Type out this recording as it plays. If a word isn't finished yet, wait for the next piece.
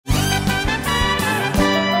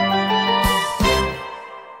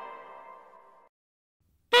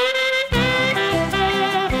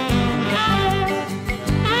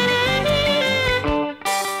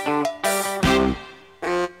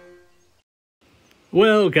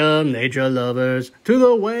Welcome, nature lovers, to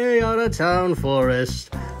the way out of town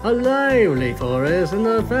forest, a lively forest in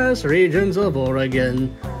the vast regions of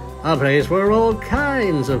Oregon, a place where all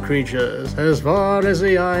kinds of creatures, as far as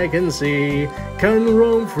the eye can see, can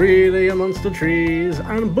roam freely amongst the trees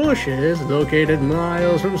and bushes located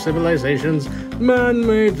miles from civilization's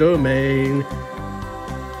man-made domain.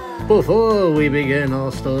 Before we begin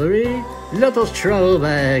our story, let us travel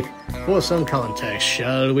back for some context,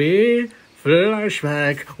 shall we?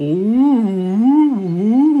 Flashback. Ooh.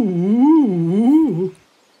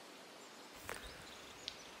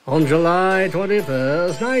 On July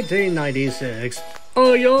 21st, 1996,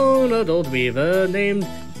 a young adult beaver named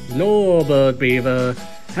Norbert Beaver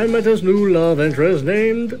had met his new love interest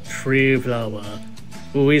named Treeflower,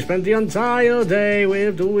 who he spent the entire day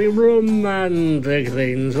with doing romantic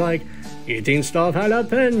things like eating stuffed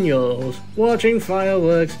jalapenos, watching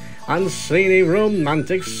fireworks, and singing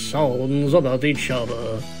romantic songs about each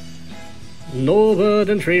other. Norbert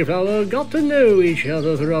and Treeflower got to know each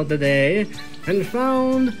other throughout the day and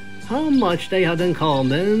found how much they had in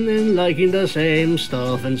common in liking the same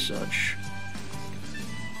stuff and such.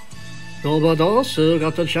 Norbert also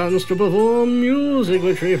got the chance to perform music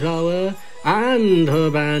with Treeflower and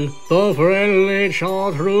her band, the Friendly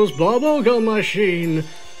Chartreuse Bubblegum Machine,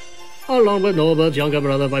 along with Norbert's younger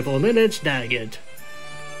brother by 4 minutes, Daggett.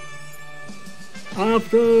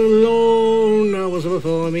 After long hours of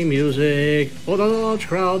performing music for the large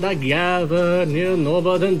crowd that gathered near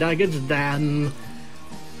Norbert and Daggett's dam,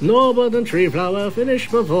 Norbert and Treeflower finished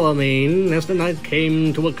performing as the night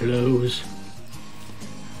came to a close.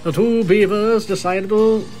 The two beavers decided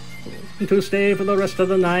to stay for the rest of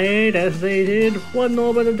the night, as they did what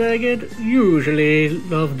Norbert and Daggett usually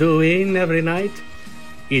love doing every night: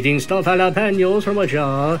 eating stuffed jalapenos from a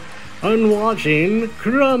jar and watching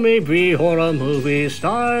crummy B-horror movies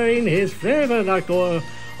starring his favorite actor,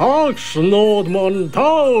 Oxnard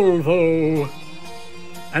Montalvo,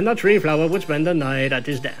 and that Treeflower would spend the night at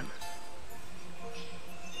his dam.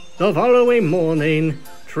 The following morning,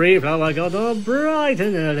 Treeflower got up bright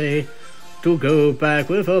and early to go back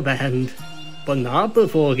with her band, but not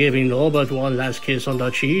before giving Norbert one last kiss on the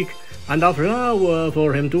cheek and a flower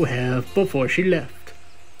for him to have before she left.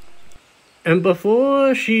 And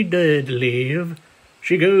before she did leave,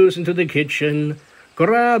 she goes into the kitchen,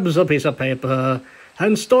 grabs a piece of paper,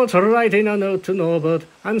 and starts writing a note to Norbert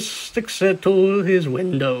and sticks it to his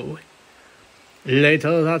window.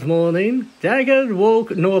 Later that morning, Daggett woke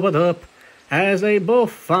Norbert up as they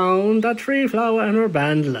both found that Treeflower and her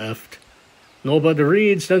band left. Norbert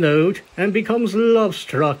reads the note and becomes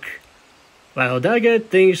love-struck, while Daggett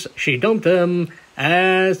thinks she dumped him,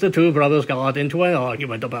 as the two brothers got into an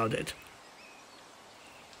argument about it.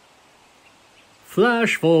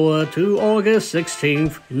 Flash forward to August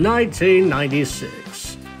 16th,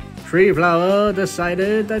 1996. Treeflower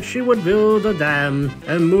decided that she would build a dam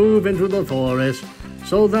and move into the forest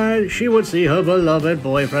so that she would see her beloved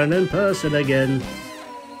boyfriend in person again,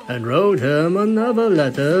 and wrote him another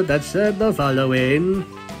letter that said the following: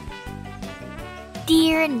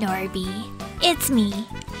 Dear Norby, it's me,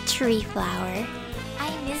 Treeflower.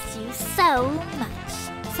 I miss you so much.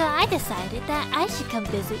 So I decided that I should come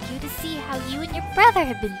visit you to see how you and your brother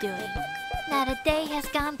have been doing. Not a day has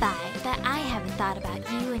gone by that I haven't thought about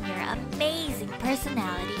you and your amazing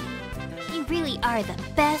personality. You really are the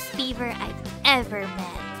best beaver I've ever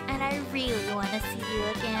met, and I really want to see you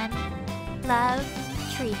again. Love,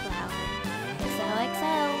 Treeflower.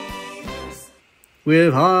 XOXO.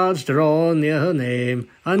 With hearts drawn near her name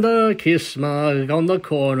and a kiss mark on the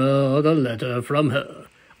corner of the letter from her.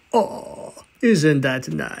 Aww. Isn't that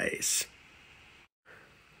nice?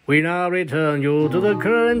 We now return you to the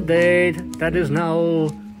current date, that is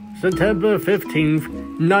now September 15th,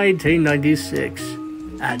 1996,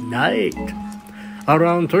 at night.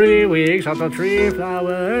 Around 3 weeks after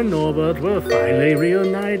Treeflower and Norbert were finally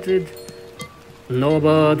reunited.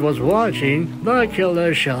 Norbert was watching the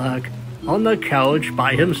killer shark on the couch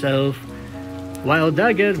by himself, while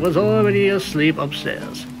Daggett was already asleep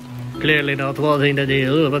upstairs, clearly not wanting to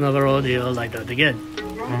deal with another ordeal like that again.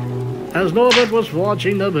 As Norbert was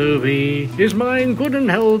watching the movie, his mind couldn't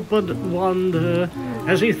help but wander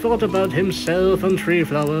as he thought about himself and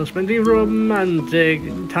Treeflower spending romantic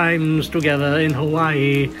times together in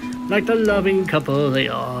Hawaii like the loving couple they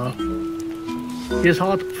are. His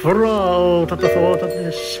heart throbbed at the thought of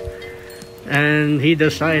this, and he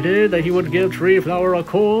decided that he would give Treeflower a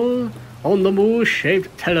call on the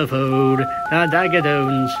moose-shaped telephone that Daggett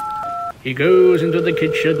owns. He goes into the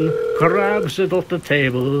kitchen, grabs it off the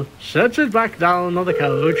table, sets it back down on the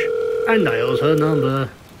couch, and dials her number.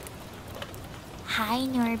 Hi,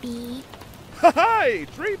 Norby. Hi,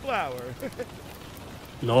 Treeflower!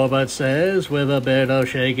 Norbert says with a bit of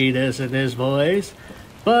shakiness in his voice,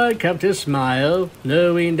 but kept his smile,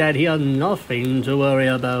 knowing that he had nothing to worry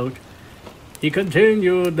about. He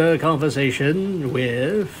continued the conversation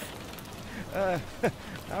with, How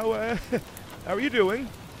are you doing?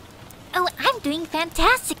 Oh, I'm doing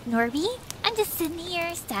fantastic, Norby. I'm just sitting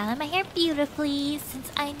here styling my hair beautifully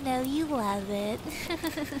since I know you love it.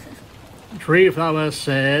 Treeflower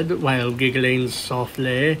said while giggling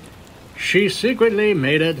softly. She secretly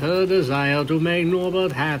made it her desire to make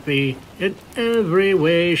Norbert happy in every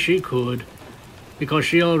way she could, because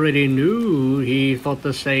she already knew he thought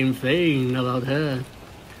the same thing about her.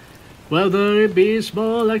 Whether it be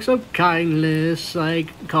small acts of kindness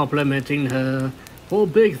like complimenting her, or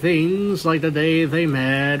big things like the day they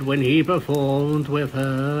met when he performed with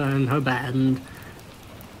her and her band.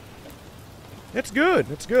 That's good,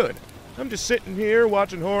 that's good. I'm just sitting here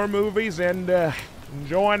watching horror movies and,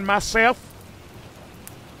 enjoying myself.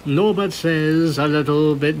 Norbert says, a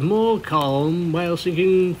little bit more calm while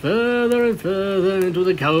sinking further and further into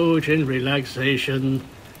the couch in relaxation.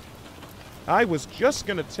 I was just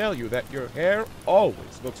gonna tell you that your hair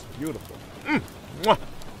always looks beautiful. Mwah.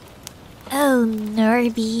 Oh,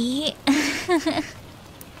 Norby.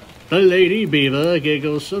 The Lady Beaver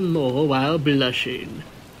giggles some more while blushing.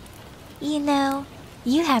 You know,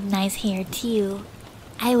 you have nice hair too.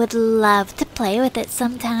 I would love to play with it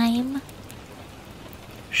sometime.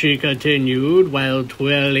 She continued while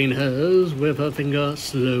twirling hers with her finger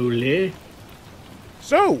slowly.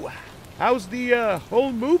 So, how's the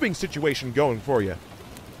whole moving situation going for you?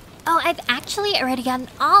 Oh, I've actually already gotten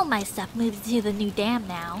all my stuff moved to the new dam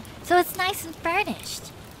now, so it's nice and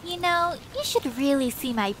furnished. You know, you should really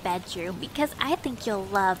see my bedroom because I think you'll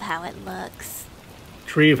love how it looks.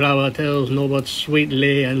 Treeflower tells Norbert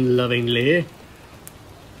sweetly and lovingly.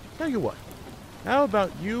 Tell you what, how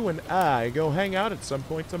about you and I go hang out at some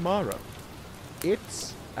point tomorrow?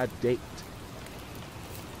 It's a date.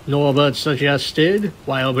 Norbert suggested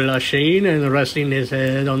while blushing and resting his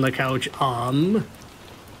head on the couch arm.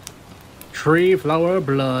 Treeflower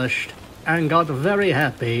blushed and got very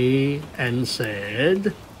happy and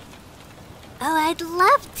said, Oh, I'd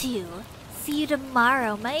love to. See you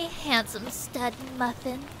tomorrow, my handsome stud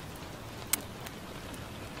muffin.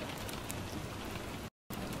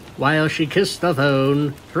 while she kissed the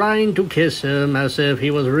phone, trying to kiss him as if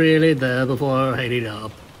he was really there before hanging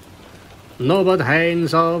up. Norbert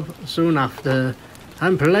hangs up soon after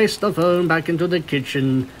and placed the phone back into the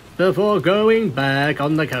kitchen before going back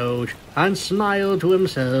on the couch and smiled to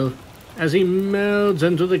himself as he melds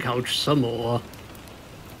into the couch some more.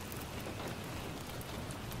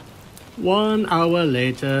 1 hour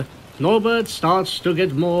later, Norbert starts to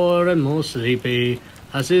get more and more sleepy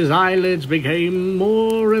as his eyelids became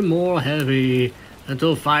more and more heavy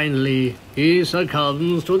until finally he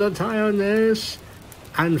succumbs to the tiredness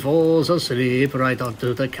and falls asleep right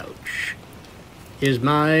onto the couch. His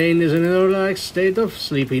mind is in a relaxed state of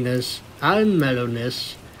sleepiness and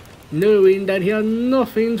mellowness, knowing that he had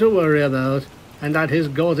nothing to worry about and that his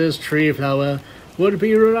goddess Treeflower would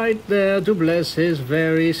be right there to bless his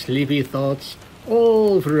very sleepy thoughts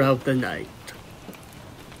all throughout the night.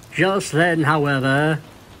 Just then, however,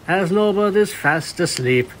 as Norbert is fast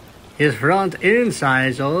asleep, his front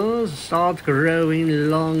incisors start growing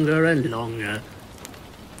longer and longer.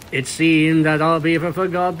 It seemed that our beaver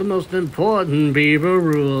forgot the most important beaver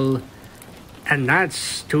rule, and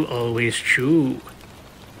that's to always chew.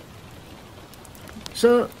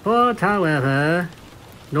 But however,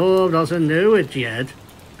 Norb doesn't know it yet,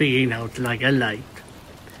 being out like a light.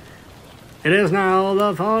 It is now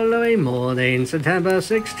the following morning, September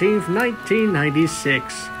 16th,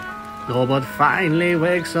 1996. Norbert finally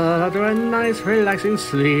wakes up after a nice relaxing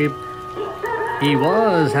sleep. He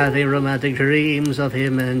was having romantic dreams of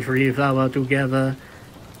him and Treeflower together,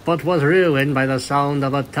 but was ruined by the sound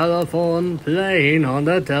of a telephone playing on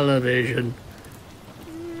the television.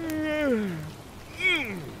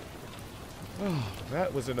 Oh,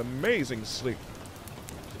 that was an amazing sleep.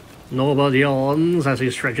 Norbert yawns as he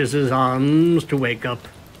stretches his arms to wake up.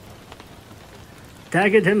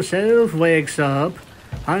 Daggett himself wakes up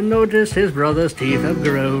and notices his brother's teeth have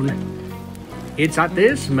grown. It's at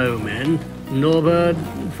this moment Norbert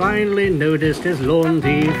finally noticed his long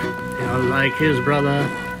teeth, and unlike his brother,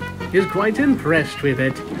 is quite impressed with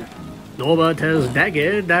it. Norbert tells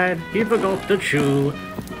Daggett that he forgot to chew,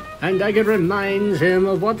 and Daggett reminds him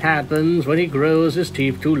of what happens when he grows his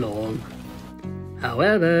teeth too long.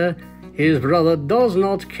 However, his brother does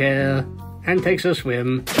not care and takes a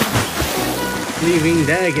swim, leaving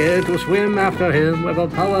Daggett to swim after him with a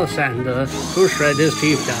power sander to shred his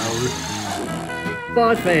teeth down.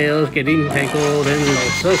 but fails, getting tangled in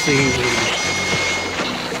lots of seaweed.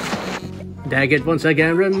 Daggett once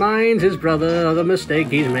again reminds his brother of the mistake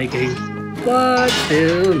he's making, but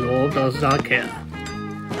still Norb does not care.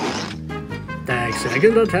 Dagg's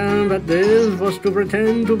second attempt at this was to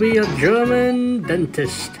pretend to be a German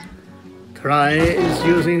dentist. Tries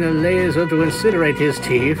using a laser to incinerate his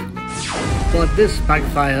teeth, but this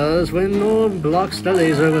backfires when Norb blocks the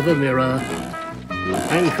laser with a mirror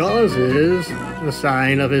and causes the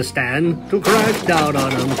sign of his stand to crash down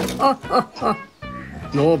on him.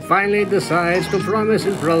 Norb finally decides to promise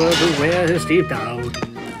his brother to wear his teeth down,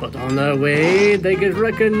 but on their way they get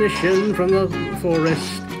recognition from the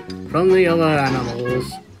forest from the other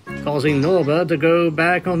animals, causing Norbert to go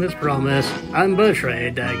back on his promise and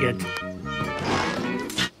betray Daggett.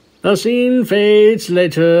 The scene fades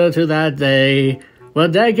later to that day, where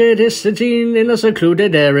Daggett is sitting in a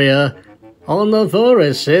secluded area on the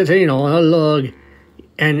forest, sitting on a log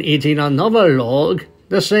and eating another log,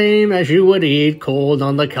 the same as you would eat cold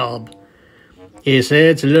on the cob. He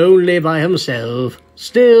sits lonely by himself,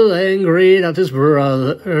 still angry that his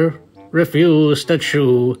brother refused to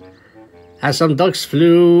chew, as some ducks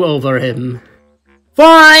flew over him.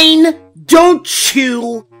 Fine, don't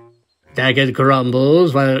chew! Daggett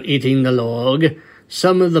grumbles while eating the log,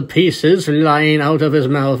 some of the pieces flying out of his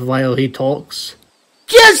mouth while he talks.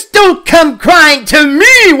 Just don't come crying to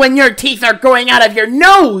me when your teeth are going out of your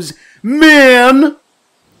nose, man!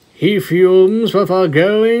 He fumes before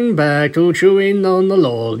going back to chewing on the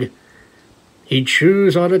log. He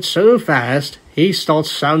chews on it so fast, he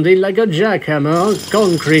starts sounding like a jackhammer on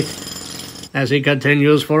concrete, as he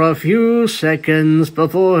continues for a few seconds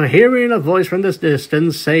before hearing a voice from the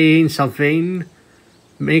distance saying something,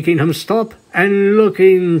 making him stop and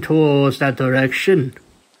looking towards that direction.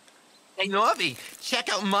 Hey Norby, check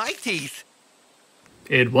out my teeth!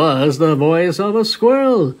 It was the voice of a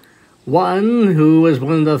squirrel, one who was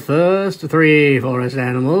one of the first 3 forest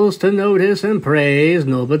animals to notice and praise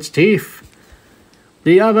Norbert's teeth.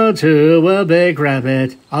 The other 2 were Big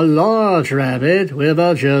Rabbit, a large rabbit with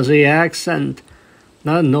a Jersey accent,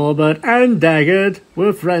 that Norbert and Daggett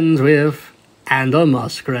were friends with, and a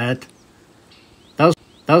muskrat.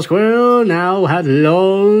 The squirrel now had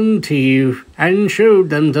long teeth and showed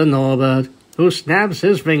them to Norbert, who snaps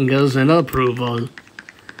his fingers in approval.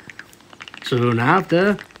 Soon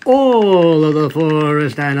after, all of the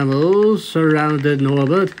forest animals surrounded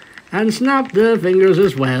Norbert and snapped their fingers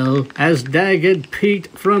as well as Daggett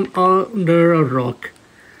peeked from under a rock.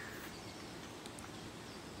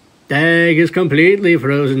 Dag is completely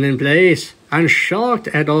frozen in place and shocked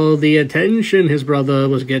at all the attention his brother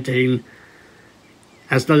was getting,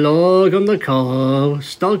 as the log on the car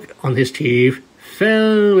stuck on his teeth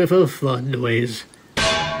fell with a thud noise.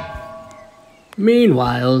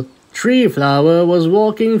 Meanwhile, Treeflower was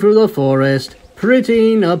walking through the forest,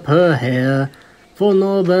 prettying up her hair for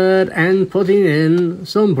Norbert and putting in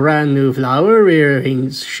some brand new flower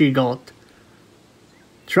earrings she got,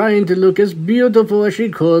 trying to look as beautiful as she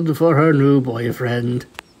could for her new boyfriend.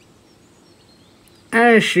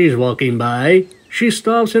 As she's walking by, she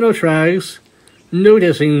stops in her tracks,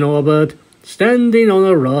 noticing Norbert standing on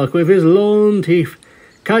a rock with his long teeth,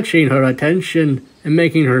 catching her attention and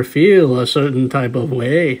making her feel a certain type of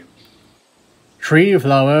way.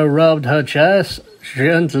 Treeflower rubbed her chest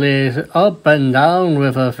gently up and down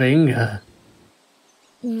with her finger.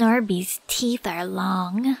 Norby's teeth are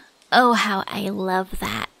long. Oh, how I love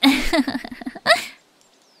that.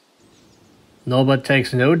 Norbert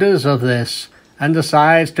takes notice of this and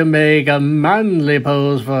decides to make a manly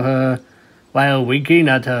pose for her while winking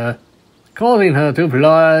at her, causing her to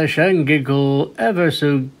blush and giggle ever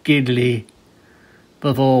so giddily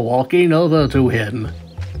before walking over to him.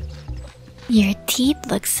 Your teeth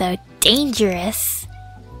look so dangerous,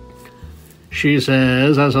 she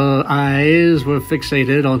says as her eyes were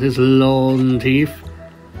fixated on his long teeth,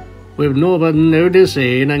 with Norbert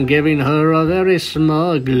noticing and giving her a very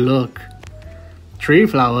smug look.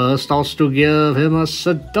 Treeflower starts to give him a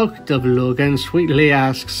seductive look and sweetly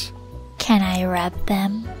asks, "Can I rub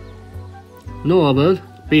them?" Norbert,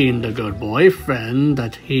 being the good boyfriend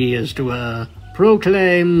that he is to her,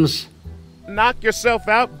 proclaims, Knock yourself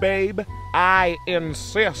out, babe. I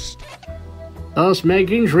insist. thus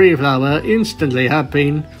making Treeflower instantly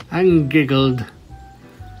happy and giggled.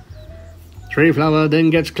 Treeflower then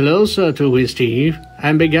gets closer to his teeth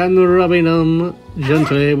and began rubbing them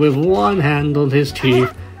gently with one hand on his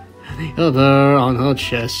teeth and the other on her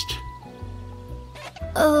chest.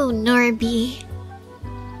 Oh, Norby.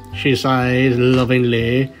 She sighs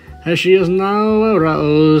lovingly as she is now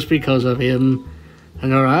aroused because of him,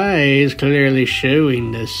 and her eyes clearly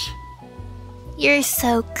showing this. You're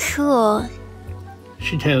so cool.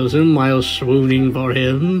 She tells him while swooning for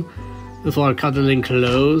him, before cuddling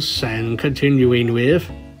close and continuing with,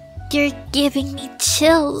 You're giving me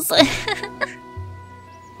chills.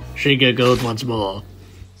 She giggled once more.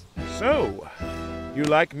 So, you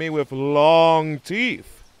like me with long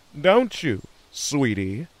teeth, don't you,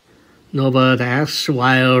 sweetie? Norbert asks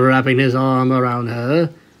while wrapping his arm around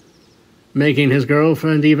her, making his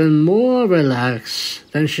girlfriend even more relaxed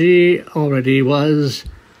than she already was.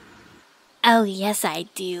 Oh, yes, I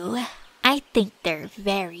do. I think they're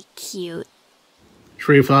very cute.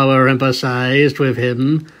 Treeflower emphasized with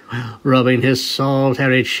him, rubbing his soft,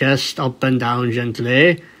 hairy chest up and down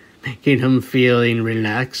gently, making him feeling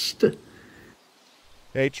relaxed.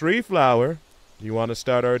 Hey, Treeflower, you want to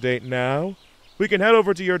start our date now? We can head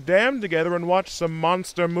over to your dam together and watch some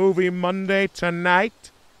monster movie Monday tonight.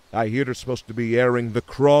 I hear they're supposed to be airing The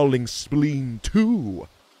Crawling Spleen 2.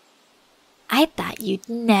 I thought you'd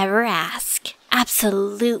never ask.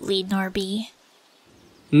 Absolutely, Norby.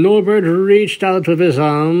 Norbert reached out with his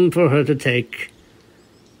arm for her to take,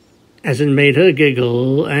 as it made her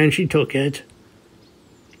giggle, and she took it.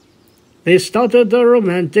 They started the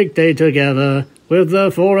romantic day together, with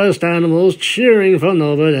the forest animals cheering for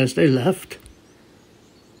Norbert as they left.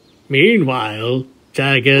 Meanwhile,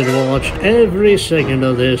 Daggett watched every second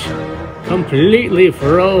of this, completely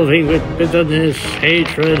frothing with bitterness,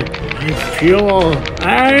 hatred, and pure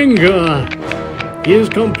anger. He is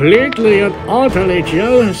completely and utterly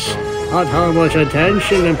jealous at how much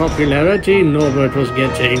attention and popularity Norbert was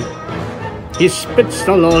getting. He spits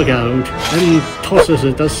the log out and tosses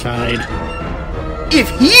it aside. If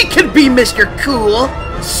he can be Mr. Cool,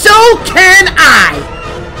 so can I!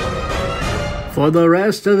 For the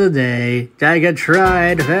rest of the day, Daggett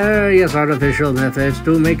tried various artificial methods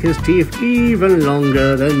to make his teeth even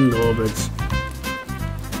longer than Norbert's.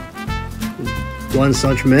 One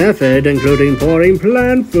such method including pouring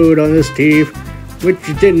plant food on his teeth, which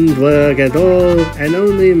didn't work at all and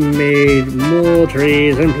only made more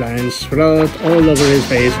trees and plants sprout all over his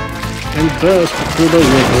face and burst through the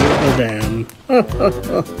river of them.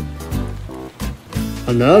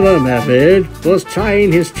 Another method was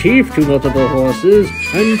tying his teeth to multiple horses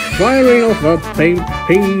and firing off a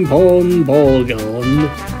ping-pong ball gun.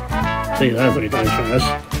 Say that 3 times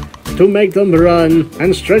fast. To make them run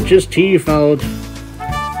and stretch his teeth out.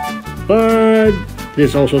 But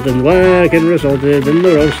this also didn't work and resulted in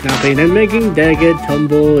the rope snapping and making Daggett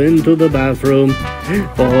tumble into the bathroom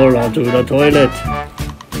or onto the toilet.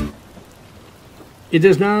 It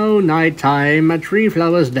is now night time at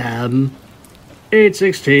Treeflower's dam.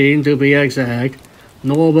 8:16 to be exact.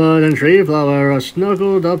 Norbert and Treeflower are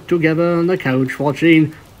snuggled up together on the couch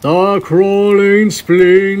watching The Crawling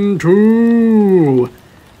Spleen 2.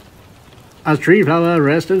 As Treeflower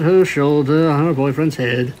rested her shoulder on her boyfriend's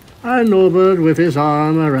head, and Norbert with his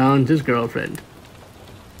arm around his girlfriend.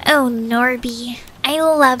 Oh, Norby, I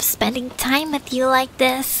love spending time with you like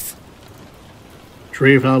this.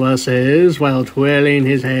 Treeflower says while twirling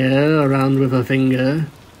his hair around with a finger.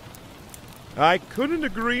 I couldn't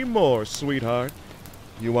agree more, sweetheart.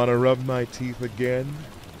 You want to rub my teeth again?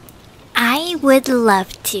 I would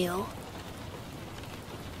love to.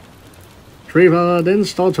 Treeflower then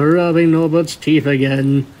starts rubbing Norbert's teeth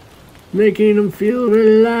again, making him feel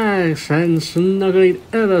relaxed and snuggling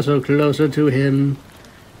ever so closer to him,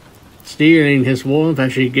 stealing his warmth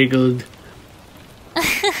as she giggled.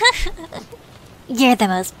 You're the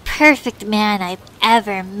most perfect man I've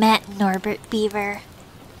ever met, Norbert Beaver.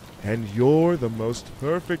 And you're the most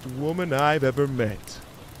perfect woman I've ever met,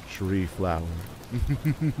 Treeflower.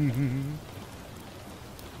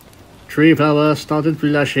 Treeflower started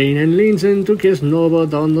blushing and leans in to kiss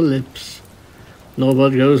Norbert on the lips.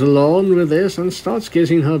 Norbert goes along with this and starts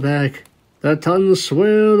kissing her back. Their tongues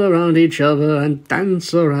swirl around each other and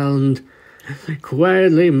dance around,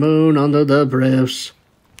 quietly moan under their breaths.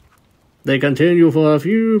 They continue for a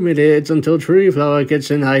few minutes until Treeflower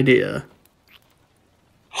gets an idea.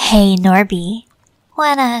 Hey, Norby.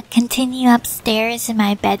 Wanna continue upstairs in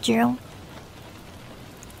my bedroom?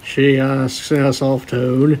 She asks in a soft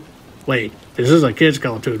tone. Wait, this is a kid's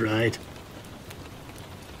cartoon, right?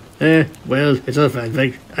 Well, it's a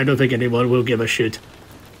fanfic. I don't think anyone will give a shit.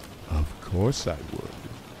 Of course I would.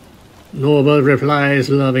 Norbert replies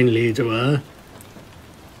lovingly to her.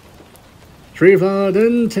 Treeflower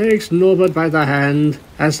then takes Norbert by the hand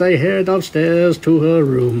as they head upstairs to her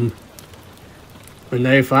room. When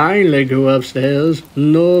they finally go upstairs,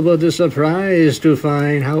 Norbert is surprised to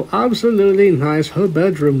find how absolutely nice her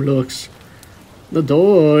bedroom looks. The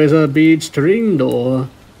door is a bead string door,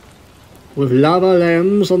 with lava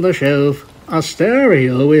lamps on the shelf, a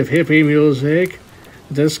stereo with hippie music,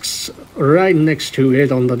 discs right next to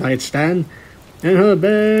it on the nightstand, and her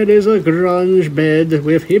bed is a grunge bed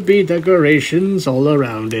with hippie decorations all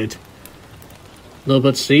around it.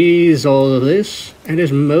 Norbert sees all of this and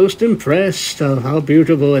is most impressed of how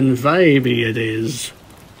beautiful and vibey it is.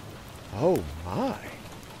 Oh my.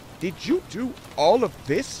 Did you do all of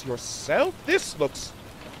this yourself? This looks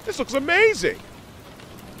amazing.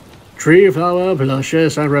 Treeflower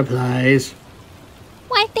blushes and replies,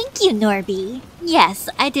 Why, thank you, Norby. Yes,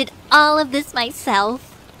 I did all of this myself.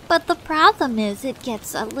 But the problem is it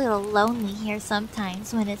gets a little lonely here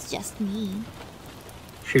sometimes when it's just me.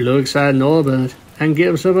 She looks at Norbert and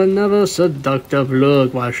gives him another seductive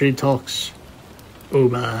look while she talks. Oh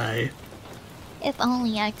my. If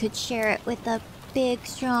only I could share it with a big,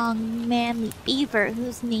 strong, manly beaver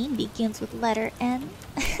whose name begins with letter N.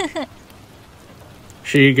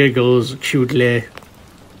 She giggles cutely.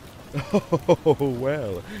 Oh,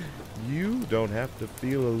 well, you don't have to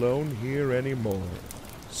feel alone here anymore,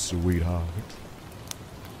 sweetheart.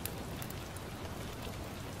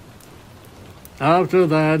 After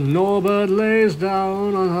that, Norbert lays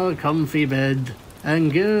down on her comfy bed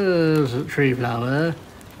and gives Treeflower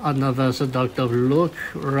another seductive look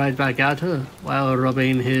right back at her while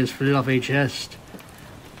rubbing his fluffy chest.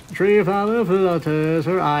 Treeflower flutters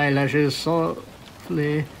her eyelashes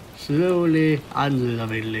softly, slowly, and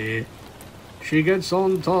lovingly. She gets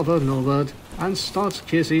on top of Norbert and starts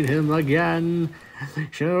kissing him again.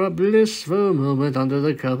 Share a blissful moment under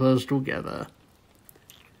the covers together.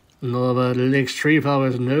 Norbert licks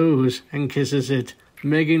Treeflower's nose and kisses it,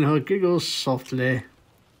 making her giggle softly.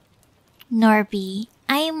 Norby,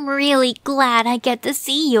 I am really glad I get to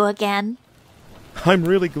see you again. I'm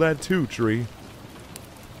really glad too, Tree.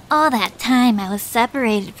 All that time I was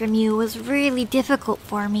separated from you was really difficult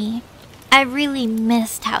for me. I really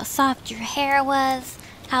missed how soft your hair was,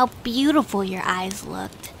 how beautiful your eyes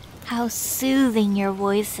looked, how soothing your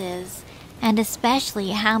voice is, and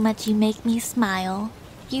especially how much you make me smile.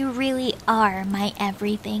 You really are my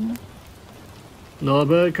everything.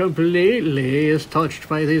 Norbert completely is touched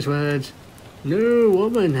by these words. No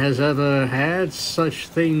woman has ever had such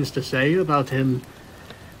things to say about him.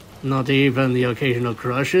 Not even the occasional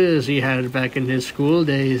crushes he had back in his school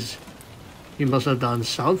days. He must have done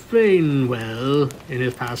something well in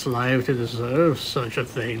his past life to deserve such a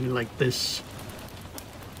thing like this.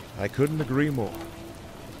 I couldn't agree more.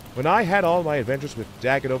 When I had all my adventures with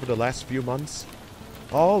Daggett over the last few months,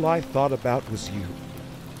 all I thought about was you.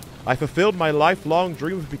 I fulfilled my lifelong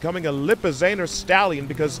dream of becoming a Lipizzane stallion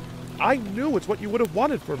because I knew it's what you would have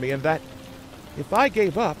wanted for me, and that if I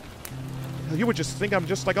gave up, you would just think I'm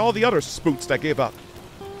just like all the other spoots that gave up.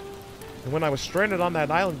 And when I was stranded on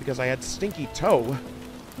that island because I had stinky toe,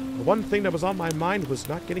 the one thing that was on my mind was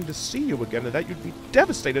not getting to see you again, and that you'd be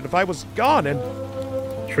devastated if I was gone, and...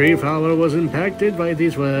 Treeflower was impacted by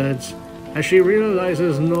these words as she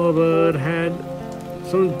realizes Norbert had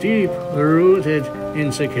some deep-rooted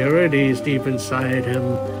insecurities deep inside him.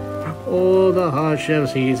 All the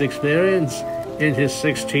hardships he's experienced in his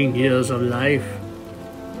 16 years of life.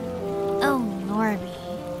 Oh,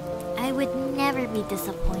 Norby, I would never be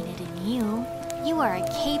disappointed in you. You are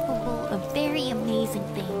capable of very amazing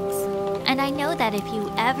things. And I know that if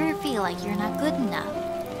you ever feel like you're not good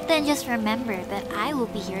enough, then just remember that I will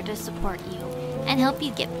be here to support you and help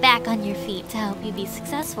you get back on your feet to help you be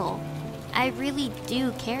successful. I really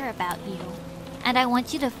do care about you, and I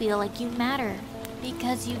want you to feel like you matter,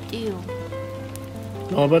 because you do.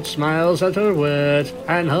 Norbert smiles at her words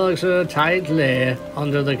and hugs her tightly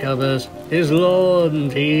under the covers, his long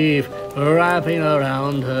teeth wrapping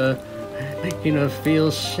around her, making her feel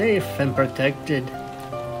safe and protected.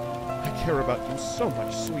 I care about you so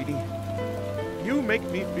much, sweetie. You make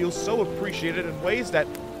me feel so appreciated in ways that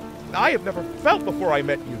I have never felt before I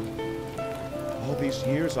met you. All these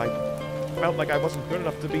years, I felt like I wasn't good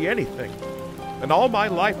enough to be anything. And all my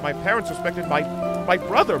life, my parents respected my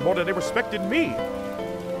brother more than they respected me.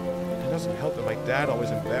 It doesn't help that my dad always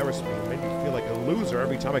embarrassed me and made me feel like a loser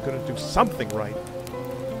every time I couldn't do something right.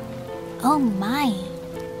 Oh my,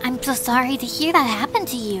 I'm so sorry to hear that happened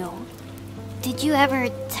to you. Did you ever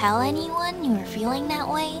tell anyone you were feeling that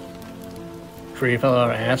way?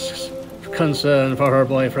 Treeflower asks, concerned for her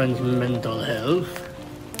boyfriend's mental health.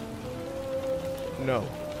 No.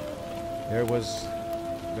 There was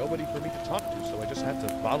nobody for me to talk to, so I just had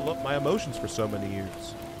to bottle up my emotions for so many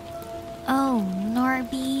years. Oh,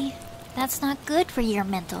 Norby, that's not good for your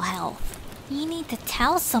mental health. You need to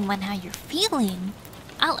tell someone how you're feeling.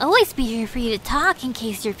 I'll always be here for you to talk in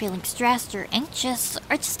case you're feeling stressed or anxious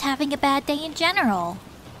or just having a bad day in general.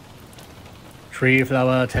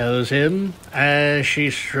 Treeflower tells him as she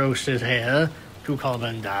strokes his hair to calm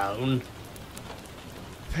him down.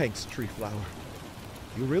 Thanks, Treeflower.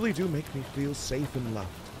 You really do make me feel safe and loved.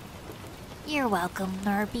 You're welcome,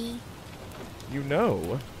 Norby. You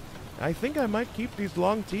know, I think I might keep these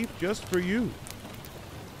long teeth just for you.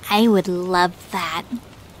 I would love that.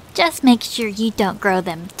 Just make sure you don't grow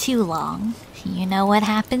them too long. You know what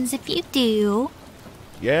happens if you do.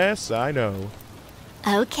 Yes, I know.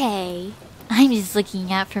 Okay. I'm just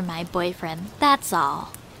looking out for my boyfriend, that's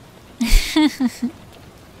all.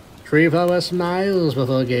 Treeflower smiles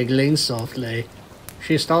before giggling softly.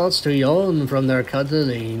 She starts to yawn from their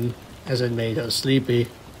cuddling, as it made her sleepy.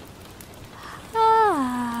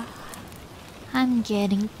 I'm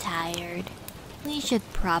getting tired. We should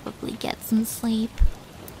probably get some sleep.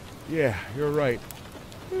 Yeah, you're right.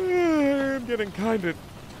 I'm getting kinda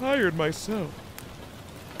tired myself.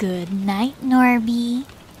 Good night, Norby.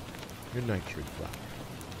 Good night, Treeflower.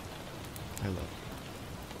 I love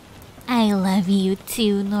you. I love you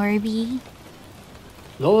too, Norby.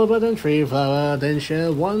 Norbert and Treeflower then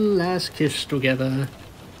share one last kiss together,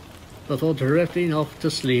 before drifting off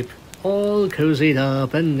to sleep, all cozied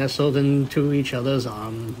up and nestled into each other's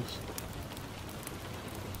arms.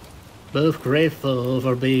 Both grateful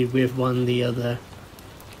for being with one the other.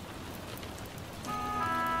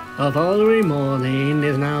 The following morning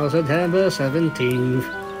is now September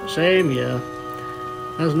 17th, same year,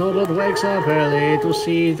 as Norbert wakes up early to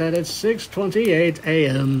see that it's 6:28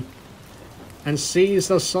 a.m. and sees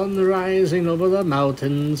the sun rising over the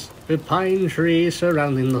mountains with pine trees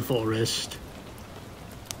surrounding the forest.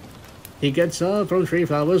 He gets up from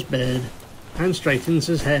Treeflower's bed and straightens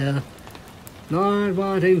his hair, not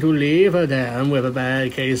wanting to leave her down with a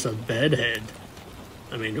bad case of bedhead.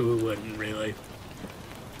 I mean, who wouldn't, really?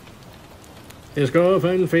 His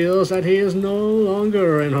girlfriend feels that he is no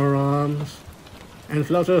longer in her arms and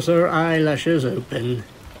flutters her eyelashes open.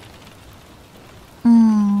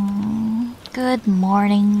 Good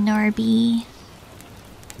morning, Norby.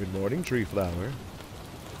 Good morning, Treeflower.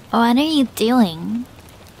 What are you doing?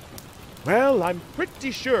 Well, I'm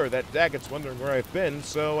pretty sure that Daggett's wondering where I've been,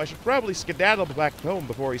 so I should probably skedaddle back home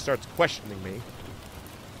before he starts questioning me.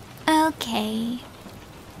 Okay.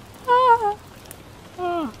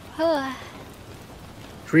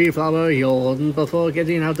 Treeflower yawned before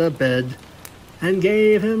getting out of bed and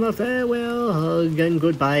gave him a farewell hug and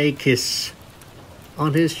goodbye kiss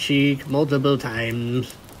on his cheek multiple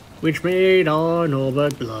times, which made our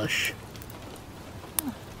Norbert blush.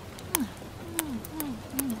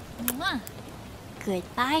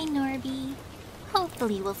 Goodbye, Norby.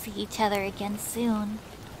 Hopefully we'll see each other again soon.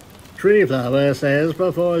 Treeflower says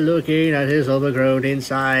before looking at his overgrown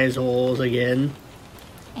incised holes again.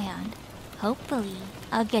 And hopefully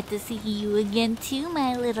I'll get to see you again too,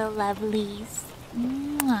 my little lovelies.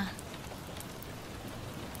 Mwah.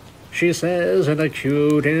 She says in a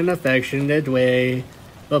cute and affectionate way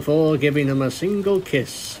before giving him a single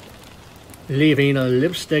kiss, leaving a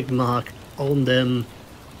lipstick mark on them.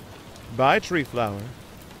 Bye, Treeflower.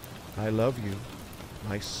 I love you,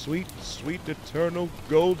 my sweet, sweet, eternal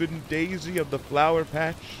golden daisy of the flower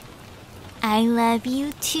patch. I love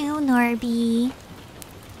you too, Norby.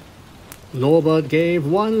 Norbert gave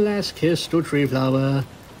one last kiss to Treeflower,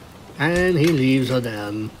 and he leaves her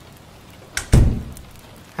there.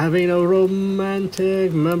 Having a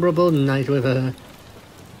romantic, memorable night with her,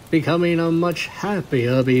 becoming a much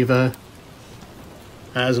happier Beaver.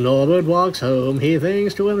 As Norbert walks home, he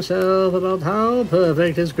thinks to himself about how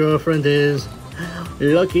perfect his girlfriend is.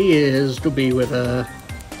 Lucky he is to be with her.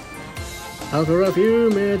 After a few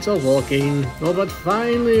minutes of walking, Norbert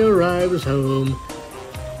finally arrives home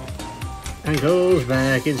and goes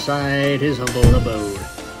back inside his humble abode.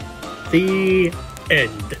 The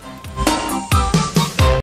end.